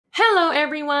Hello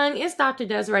everyone, it's Dr.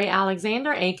 Desiree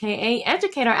Alexander, aka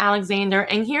Educator Alexander,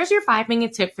 and here's your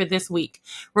 5-minute tip for this week.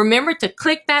 Remember to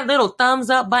click that little thumbs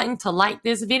up button to like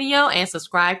this video and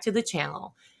subscribe to the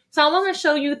channel. So I want to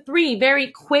show you 3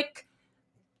 very quick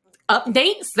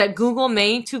updates that Google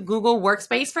made to Google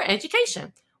Workspace for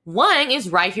Education. One is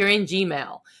right here in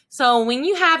Gmail. So when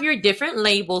you have your different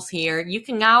labels here, you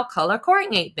can now color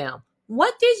coordinate them.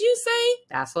 What did you say?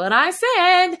 That's what I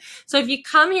said. So if you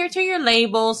come here to your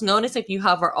labels, notice if you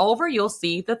hover over, you'll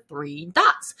see the 3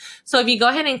 dots. So if you go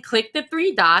ahead and click the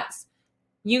 3 dots,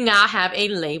 you now have a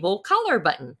label color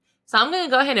button. So I'm going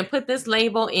to go ahead and put this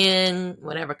label in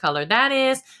whatever color that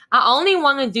is. I only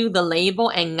want to do the label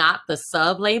and not the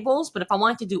sub labels, but if I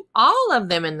want to do all of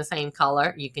them in the same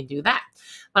color, you can do that.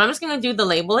 But I'm just going to do the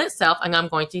label itself, and I'm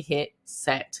going to hit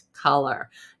set color.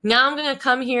 Now I'm going to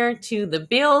come here to the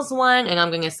bills one, and I'm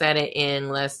going to set it in,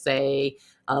 let's say,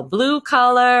 a blue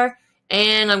color.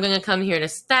 And I'm going to come here to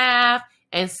staff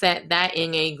and set that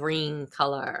in a green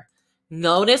color.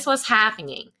 Notice what's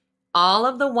happening. All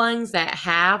of the ones that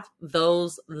have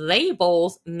those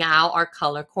labels now are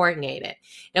color coordinated.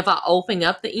 If I open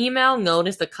up the email,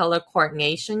 notice the color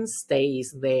coordination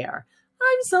stays there.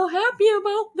 I'm so happy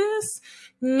about this.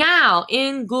 Now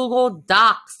in Google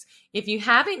Docs, if you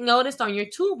haven't noticed on your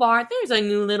toolbar, there's a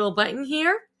new little button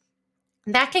here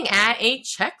that can add a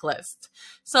checklist.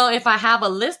 So if I have a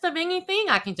list of anything,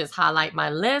 I can just highlight my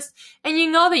list, and you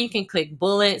know that you can click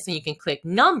bullets and you can click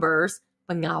numbers.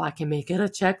 But now I can make it a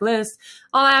checklist.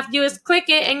 All I have to do is click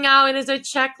it, and now it is a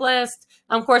checklist.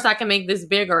 Of course, I can make this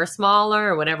bigger or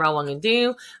smaller or whatever I want to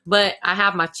do, but I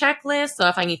have my checklist. So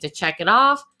if I need to check it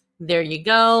off, there you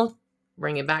go.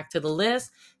 Bring it back to the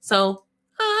list. So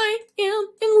I am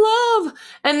in love.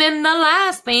 And then the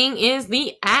last thing is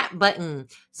the at button.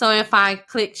 So if I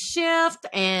click shift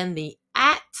and the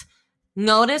at,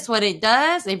 notice what it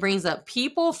does. It brings up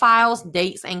people, files,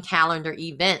 dates, and calendar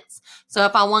events. So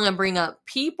if I want to bring up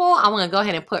people, I want to go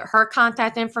ahead and put her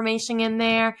contact information in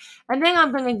there. And then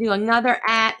I'm going to do another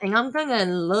at, and I'm going to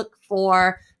look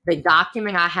for the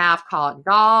document I have called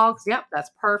dogs. Yep,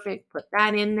 that's perfect. Put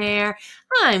that in there.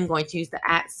 I'm going to use the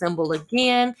at symbol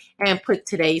again and put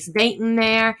today's date in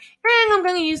there. And I'm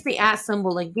going to use the at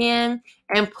symbol again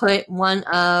and put one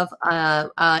of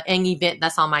an event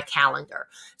that's on my calendar.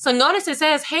 So notice it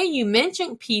says, hey, you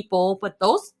mentioned people, but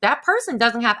that person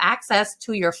doesn't have access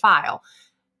to your file.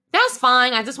 That's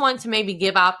fine. I just wanted to maybe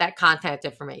give out that contact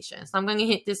information. So I'm going to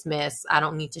hit dismiss. I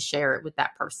don't need to share it with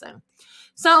that person.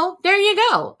 So there you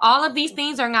go. All of these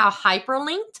things are now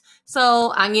hyperlinked.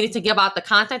 So I needed to give out the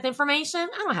contact information.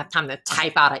 I don't have time to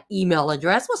type out an email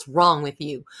address. What's wrong with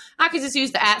you? I could just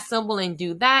use the at symbol and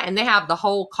do that. And they have the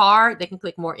whole card. They can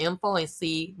click more info and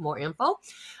see more info.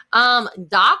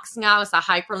 Docs, now it's a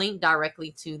hyperlink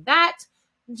directly to that.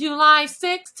 July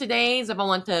 6th, today's if I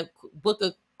want to book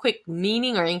a quick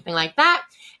meeting or anything like that,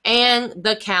 and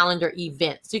the calendar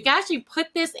event. So you can actually put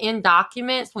this in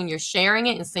documents when you're sharing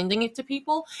it and sending it to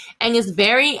people, and it's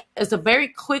a very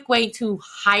quick way to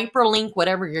hyperlink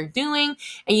whatever you're doing,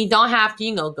 and you don't have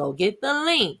to, go get the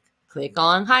link, click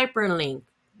on hyperlink,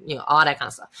 all that kind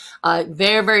of stuff.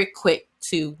 Very, very quick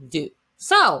to do.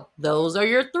 So those are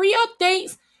your 3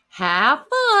 updates. Have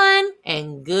fun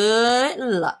and good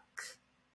luck.